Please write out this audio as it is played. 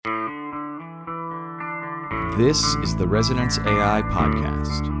This is the Resonance AI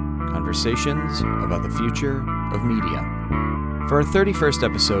Podcast, conversations about the future of media. For our 31st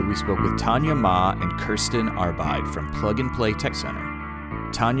episode, we spoke with Tanya Ma and Kirstin Arbide from Plug and Play Tech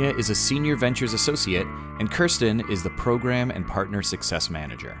Center. Tanya is a Senior Ventures Associate, and Kirstin is the Program and Partner Success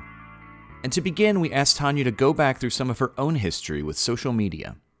Manager. And to begin, we asked Tanya to go back through some of her own history with social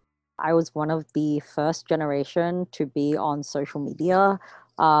media. I was one of the first generation to be on social media.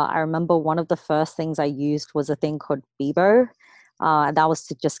 I remember one of the first things I used was a thing called Bebo. And that was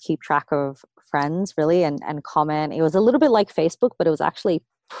to just keep track of friends, really, and comment. It was a little bit like Facebook, but it was actually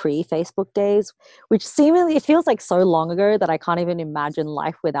pre-Facebook days, which seemingly, it feels like so long ago that I can't even imagine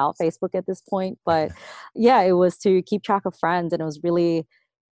life without Facebook at this point. But yeah, it was to keep track of friends, and it was really...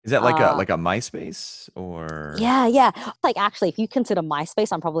 Is that like a MySpace or? Yeah. Like, actually, if you consider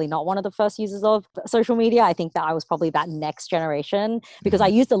MySpace, I'm probably not one of the first users of social media. I think that I was probably that next generation because I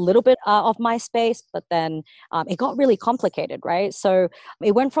used a little bit of MySpace, but then it got really complicated, right? So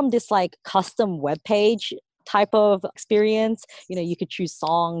it went from this like custom web page type of experience. You could choose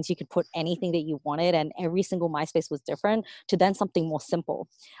songs, you could put anything that you wanted, and every single MySpace was different, to then something more simple.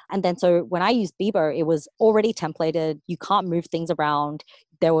 And then so when I used Bebo, it was already templated. You can't move things around.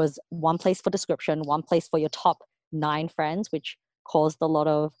 There was one place for description, one place for your top 9 friends, which caused a lot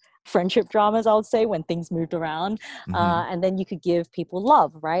of friendship dramas, I would say, when things moved around. And then you could give people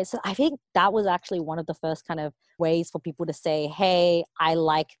love, right? So I think that was actually one of the first kind of ways for people to say, hey, I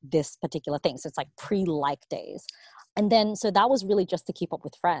like this particular thing. So it's like pre-like days. And then, so that was really just to keep up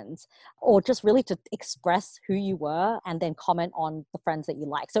with friends, or just really to express who you were and then comment on the friends that you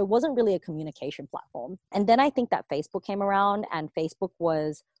like. So it wasn't really a communication platform. And then I think that Facebook came around, and Facebook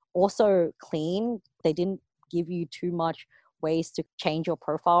was also clean. They didn't give you too much ways to change your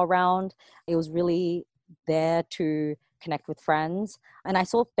profile around. It was really there to connect with friends. And I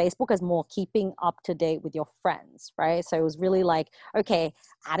saw Facebook as more keeping up to date with your friends, right? So it was really like, okay,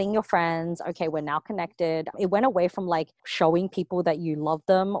 adding your friends. Okay, we're now connected. It went away from like showing people that you love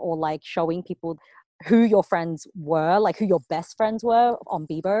them, or like showing people who your friends were, like who your best friends were on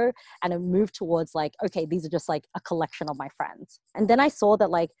Bebo. And it moved towards like, okay, these are just like a collection of my friends. And then I saw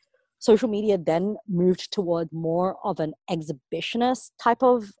that like social media then moved toward more of an exhibitionist type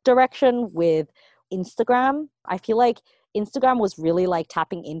of direction with Instagram. I feel like Instagram was really like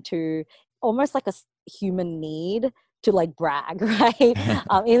tapping into almost like a human need to like brag, right?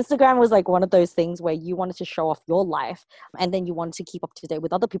 Instagram was like one of those things where you wanted to show off your life, and then you wanted to keep up to date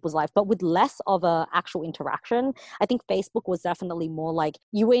with other people's life, but with less of a actual interaction. I think Facebook was definitely more like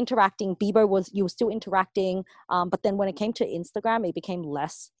you were interacting. Bebo was, you were still interacting. But then when it came to Instagram, it became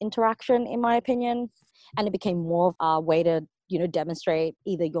less interaction, in my opinion. And it became more of a way to, demonstrate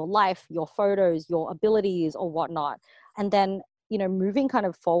either your life, your photos, your abilities, or whatnot. And then, moving kind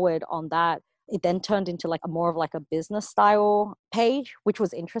of forward on that, it then turned into like a more of like a business style page, which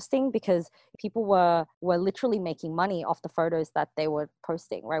was interesting because people were literally making money off the photos that they were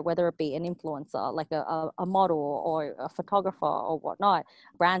posting, right? Whether it be an influencer, like a model or a photographer or whatnot.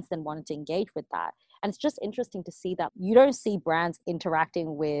 Brands then wanted to engage with that. And it's just interesting to see that you don't see brands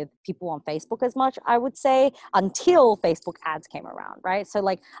interacting with people on Facebook as much, I would say, until Facebook ads came around, right? So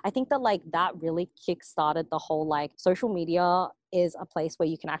like, I think that like that really kickstarted the whole like social media is a place where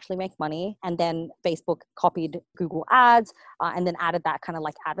you can actually make money. And then Facebook copied Google ads and then added that kind of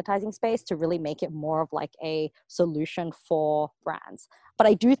like advertising space to really make it more of like a solution for brands. But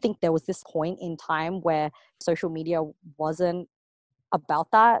I do think there was this point in time where social media wasn't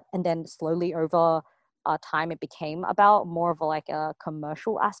about that, and then slowly over time it became about more of like a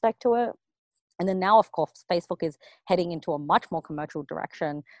commercial aspect to it. And then now, of course, Facebook is heading into a much more commercial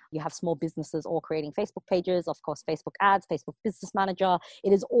direction. You have small businesses all creating Facebook pages, of course, Facebook ads, Facebook Business Manager.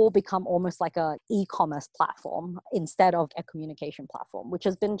 It has all become almost like a e-commerce platform instead of a communication platform, which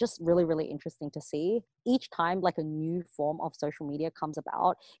has been just really, really interesting to see. Each time like a new form of social media comes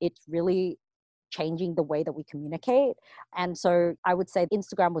about, it's really changing the way that we communicate. And so I would say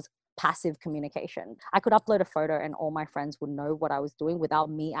Instagram was passive communication. I could upload a photo and all my friends would know what I was doing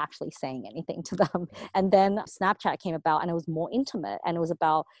without me actually saying anything to them. And then Snapchat came about, and it was more intimate, and it was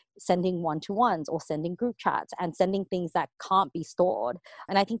about sending one-to-ones or sending group chats and sending things that can't be stored.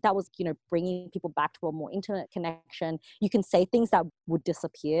 And I think that was, bringing people back to a more intimate connection. You can say things that would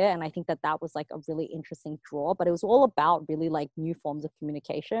disappear. And I think that that was like a really interesting draw, but it was all about really like new forms of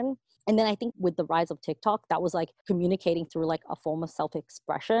communication. And then I think with the rise of TikTok, that was like communicating through like a form of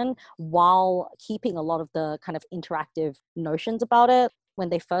self-expression while keeping a lot of the kind of interactive notions about it. when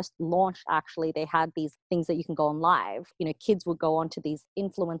they first launched, actually, they had these things that you can go on live. Kids would go onto these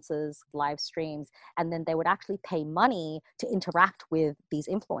influencers live streams, and then they would actually pay money to interact with these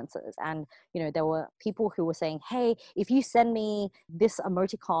influencers. And, there were people who were saying, hey, if you send me this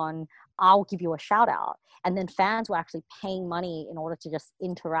emoticon, I'll give you a shout out. And then fans were actually paying money in order to just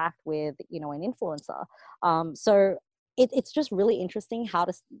interact with, an influencer. So it's just really interesting how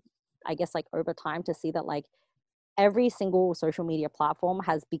to, I guess, like over time, to see that like every single social media platform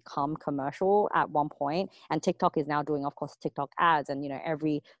has become commercial at one point, and TikTok is now doing, of course, TikTok ads, and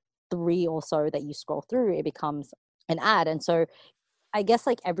every 3 or so that you scroll through, it becomes an ad. And so I guess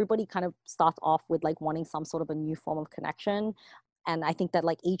like everybody kind of starts off with like wanting some sort of a new form of connection. And I think that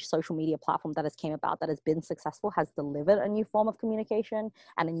like each social media platform that has came about that has been successful has delivered a new form of communication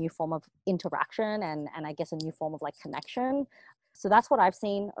and a new form of interaction, and I guess a new form of like connection. So that's what I've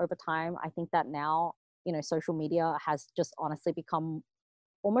seen over time. I think that now, social media has just honestly become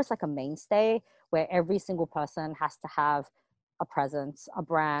almost like a mainstay, where every single person has to have a presence, a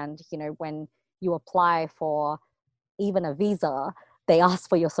brand. When you apply for even a visa, they ask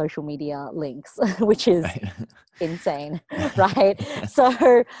for your social media links, which is Right. insane, right?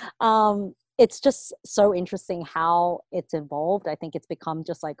 So it's just so interesting how it's evolved. I think it's become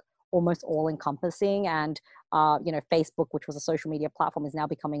just like almost all encompassing. And Facebook, which was a social media platform, is now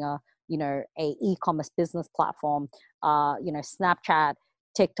becoming a e-commerce business platform. Snapchat,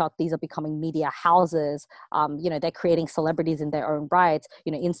 TikTok, these are becoming media houses. They're creating celebrities in their own rights.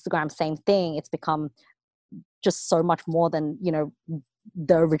 Instagram, same thing. It's become just so much more than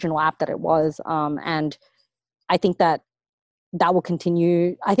the original app that it was. And I think that will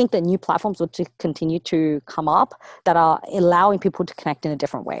continue. I think that new platforms will continue to come up that are allowing people to connect in a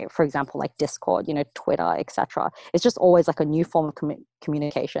different way. For example, like Discord, Twitter, etc. It's just always like a new form of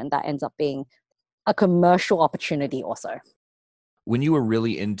communication that ends up being a commercial opportunity also. When you were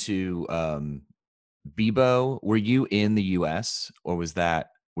really into Bebo, were you in the US, or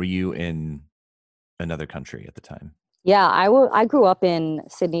were you in another country at the time? Yeah, I grew up in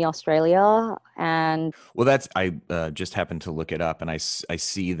Sydney, Australia, and Well, I just happened to look it up, and I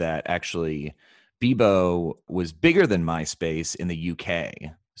see that actually Bebo was bigger than MySpace in the UK.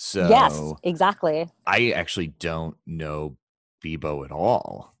 yes, So exactly. I actually don't know Bebo at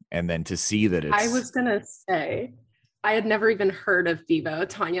all. And then to see that I it's... was gonna say, I had never even heard of Vivo,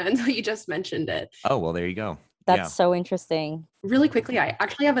 Tanya, until you just mentioned it. Oh, well, there you go. That's so interesting. Really quickly, I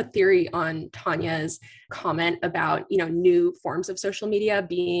actually have a theory on Tanya's comment about, new forms of social media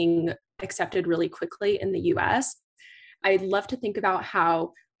being accepted really quickly in the US. I'd love to think about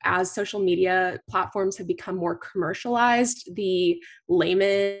how, as social media platforms have become more commercialized, the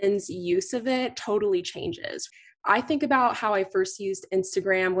layman's use of it totally changes. I think about how I first used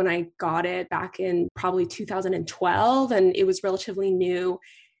Instagram when I got it back in probably 2012, and it was relatively new.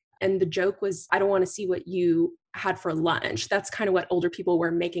 And the joke was, I don't want to see what you had for lunch. That's kind of what older people were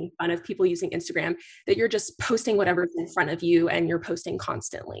making fun of people using Instagram, that you're just posting whatever's in front of you and you're posting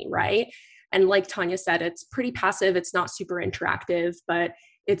constantly, right? And like Tanya said, it's pretty passive. It's not super interactive, but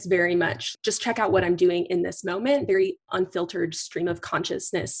it's very much just check out what I'm doing in this moment, very unfiltered stream of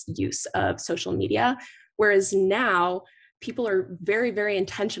consciousness use of social media. Whereas now, people are very, very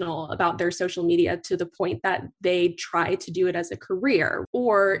intentional about their social media to the point that they try to do it as a career,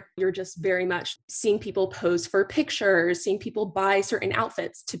 or you're just very much seeing people pose for pictures, seeing people buy certain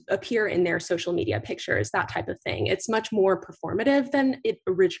outfits to appear in their social media pictures, that type of thing. It's much more performative than it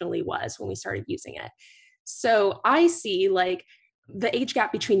originally was when we started using it. So I see like the age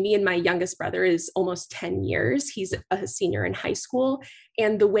gap between me and my youngest brother is almost 10 years. He's a senior in high school.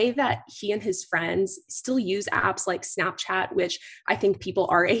 And the way that he and his friends still use apps like Snapchat, which I think people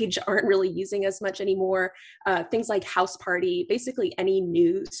our age aren't really using as much anymore, things like House Party, basically any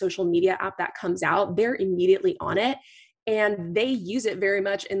new social media app that comes out, they're immediately on it. And they use it very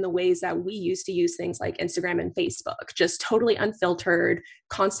much in the ways that we used to use things like Instagram and Facebook, just totally unfiltered,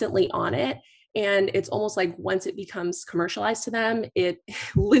 constantly on it. And it's almost like once it becomes commercialized to them, it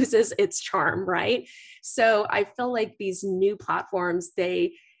loses its charm, right? So I feel like these new platforms,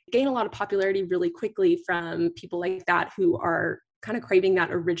 they gain a lot of popularity really quickly from people like that who are kind of craving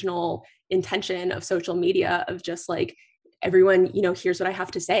that original intention of social media of just like, everyone, here's what I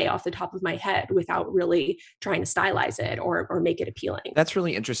have to say off the top of my head without really trying to stylize it or make it appealing. That's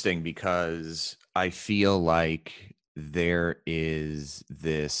really interesting, because I feel like there is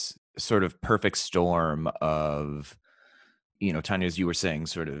this sort of perfect storm of, Tanya, as you were saying,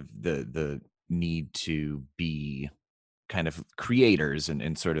 sort of the need to be kind of creators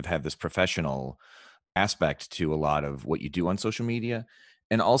and sort of have this professional aspect to a lot of what you do on social media.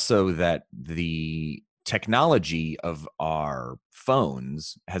 And also that the technology of our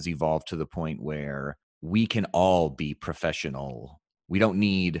phones has evolved to the point where we can all be professional. We don't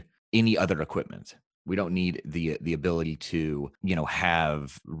need any other equipment. We don't need the ability to,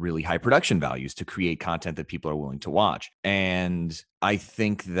 have really high production values to create content that people are willing to watch. And I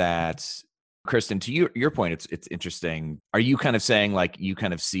think that, Kirstin, to your point, it's interesting. Are you kind of saying like you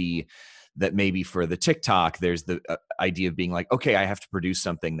kind of see that maybe for the TikTok, there's the idea of being like, okay, I have to produce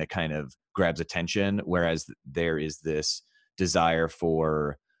something that kind of grabs attention, whereas there is this desire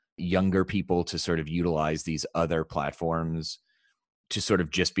for younger people to sort of utilize these other platforms to sort of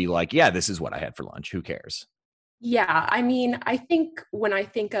just be like, yeah, this is what I had for lunch. Who cares? Yeah, I mean, I think when I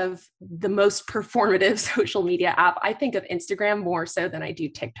think of the most performative social media app, I think of Instagram more so than I do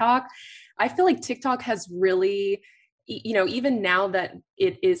TikTok. I feel like TikTok has really, even now that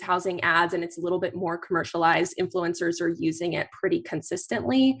it is housing ads and it's a little bit more commercialized, influencers are using it pretty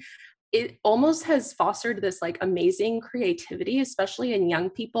consistently. It almost has fostered this like amazing creativity, especially in young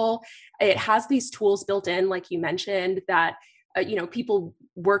people. It has these tools built in, like you mentioned, that people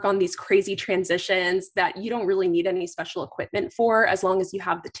work on these crazy transitions that you don't really need any special equipment for, as long as you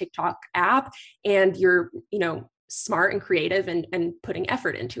have the TikTok app and you're, smart and creative and putting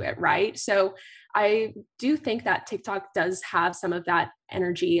effort into it, right? So I do think that TikTok does have some of that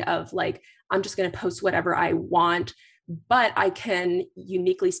energy of like, I'm just going to post whatever I want, but I can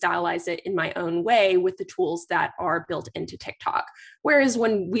uniquely stylize it in my own way with the tools that are built into TikTok. Whereas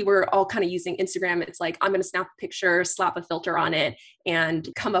when we were all kind of using Instagram, it's like, I'm going to snap a picture, slap a filter on it, and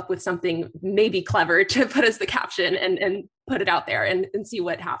come up with something maybe clever to put as the caption and put it out there and see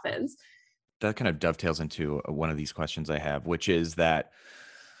what happens. That kind of dovetails into one of these questions I have, which is that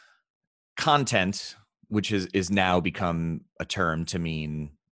content, which is now become a term to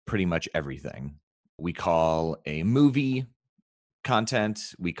mean pretty much everything. We call a movie content.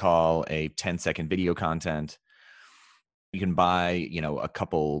 We call a 10-second video content. You can buy, a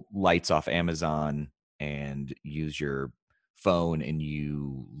couple lights off Amazon and use your phone and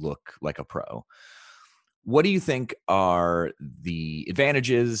you look like a pro. What do you think are the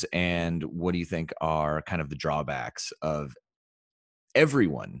advantages and what do you think are kind of the drawbacks of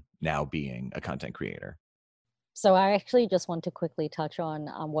everyone now being a content creator? So I actually just want to quickly touch on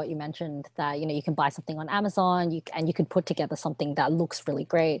what you mentioned, that you can buy something on Amazon, and you can put together something that looks really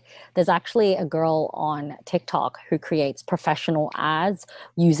great. There's actually a girl on TikTok who creates professional ads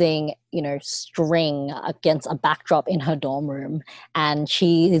using string against a backdrop in her dorm room, and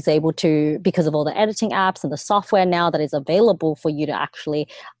she is able to, because of all the editing apps and the software now that is available for you to actually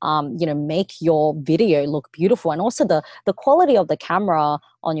make your video look beautiful, and also the quality of the camera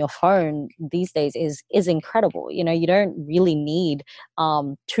on your phone these days is incredible. You don't really need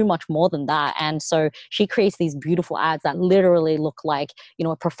too much more than that. And so she creates these beautiful ads that literally look like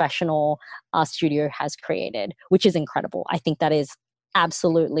a professional studio has created, which is incredible. I think that is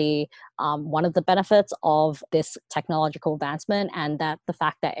absolutely one of the benefits of this technological advancement, and that the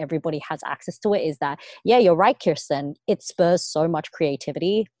fact that everybody has access to it is that, yeah, you're right, Kirstin, it spurs so much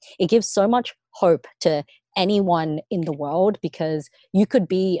creativity. It gives so much hope to anyone in the world, because you could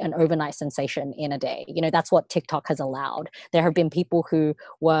be an overnight sensation in a day. That's what TikTok has allowed. There have been people who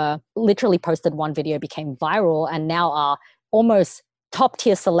were literally posted one video, became viral, and now are almost top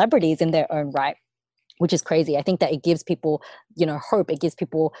tier celebrities in their own right, which is crazy. I think that it gives people, hope. It gives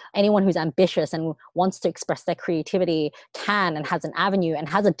people, anyone who's ambitious and wants to express their creativity can, and has an avenue and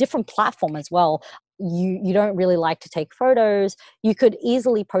has a different platform as well. You don't really like to take photos. You could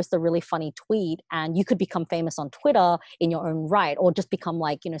easily post a really funny tweet and you could become famous on Twitter in your own right, or just become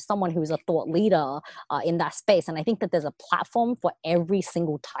like, someone who's a thought leader in that space. And I think that there's a platform for every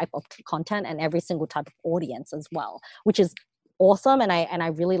single type of content and every single type of audience as well, which is awesome. And I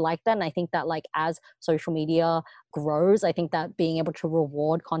really like that. And I think that like as social media grows, I think that being able to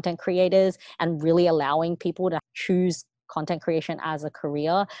reward content creators and really allowing people to choose content creation as a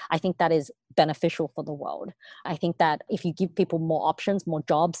career, I think that is beneficial for the world. I think that if you give people more options, more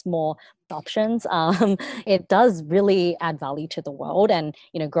jobs, more options, it does really add value to the world. And,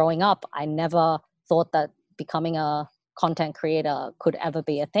 growing up, I never thought that becoming a content creator could ever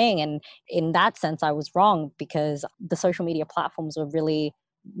be a thing. And in that sense, I was wrong, because the social media platforms were really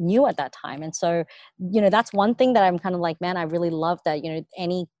new at that time. And so, that's one thing that I'm kind of like, man, I really love that,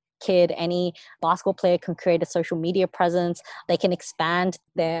 any kid, any basketball player can create a social media presence. They can expand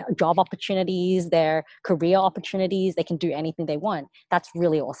their job opportunities, their career opportunities. They can do anything they want. That's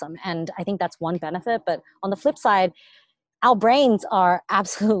really awesome. And I think that's one benefit. But on the flip side, our brains are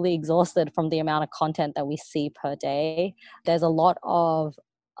absolutely exhausted from the amount of content that we see per day. There's a lot of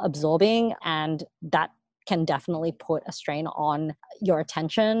absorbing, and that can definitely put a strain on your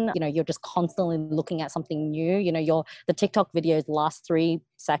attention. You're just constantly looking at something new. The TikTok videos last 3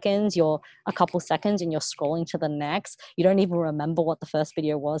 seconds, you're a couple seconds and you're scrolling to the next. You don't even remember what the first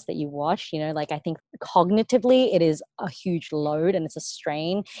video was that you watched. I think cognitively it is a huge load and it's a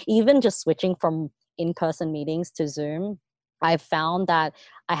strain. Even just switching from in-person meetings to Zoom, I've found that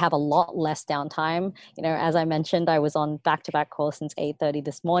I have a lot less downtime. As I mentioned, I was on back-to-back calls since 8:30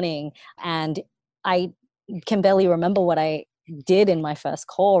 this morning, and I can barely remember what I did in my first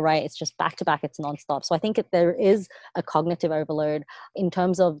call, right? It's just back-to-back, it's nonstop. So I think there is a cognitive overload in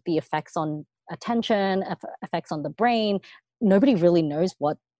terms of the effects on attention, effects on the brain. Nobody really knows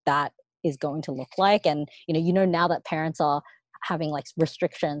what that is going to look like. And, now that parents are having like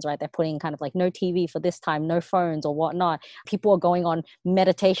restrictions, right? They're putting kind of like no TV for this time, no phones or whatnot. People are going on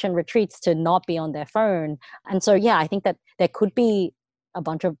meditation retreats to not be on their phone. And so, yeah, I think that there could be a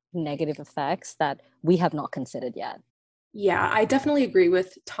bunch of negative effects that we have not considered yet. Yeah, I definitely agree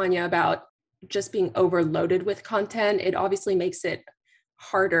with Tanya about just being overloaded with content. It obviously makes it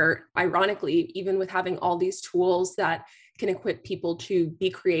harder, ironically, even with having all these tools that can equip people to be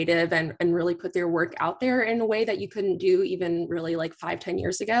creative and really put their work out there in a way that you couldn't do even really like 5-10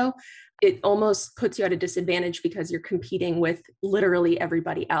 years ago. It almost puts you at a disadvantage because you're competing with literally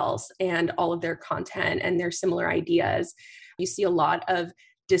everybody else and all of their content and their similar ideas. You see a lot of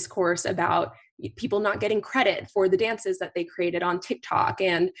discourse about people not getting credit for the dances that they created on TikTok.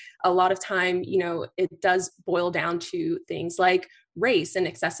 And a lot of time, it does boil down to things like race and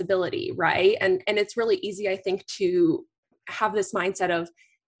accessibility, right? And it's really easy, I think, to have this mindset of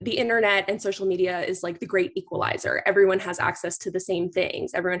the internet and social media is like the great equalizer. Everyone has access to the same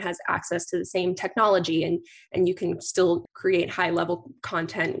things. Everyone has access to the same technology, and you can still create high level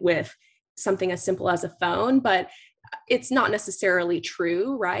content with something as simple as a phone. But it's not necessarily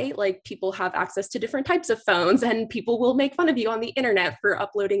true, right? Like people have access to different types of phones, and people will make fun of you on the internet for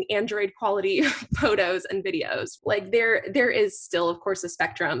uploading Android quality photos and videos. Like there is still, of course, a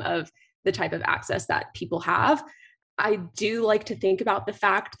spectrum of the type of access that people have. I do like to think about the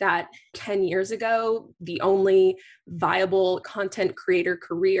fact that 10 years ago, the only viable content creator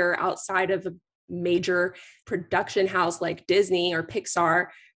career outside of a major production house like Disney or Pixar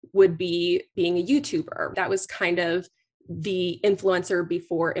would be being a YouTuber. That was kind of the influencer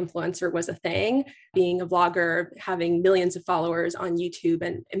before influencer was a thing, being a vlogger, having millions of followers on YouTube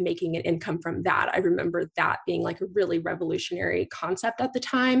and making an income from that. I remember that being like a really revolutionary concept at the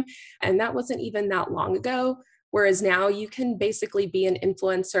time. And that wasn't even that long ago. Whereas now you can basically be an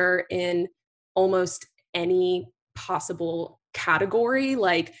influencer in almost any possible category,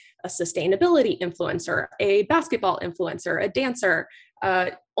 like a sustainability influencer, a basketball influencer, a dancer,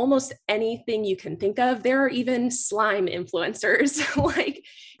 almost anything you can think of. There are even slime influencers. Like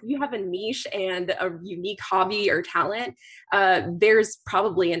if you have a niche and a unique hobby or talent, there's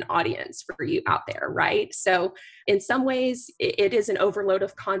probably an audience for you out there, right? So in some ways it is an overload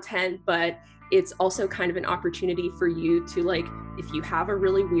of content, but it's also kind of an opportunity for you to, like, if you have a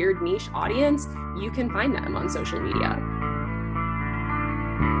really weird niche audience, you can find them on social media.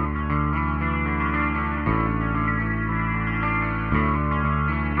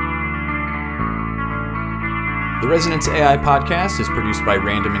 The Resonance AI podcast is produced by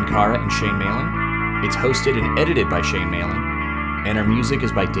Random Inkara and Shane Malin. It's hosted and edited by Shane Malin, and our music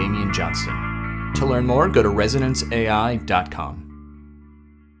is by Damian Johnston. To learn more, go to resonanceai.com.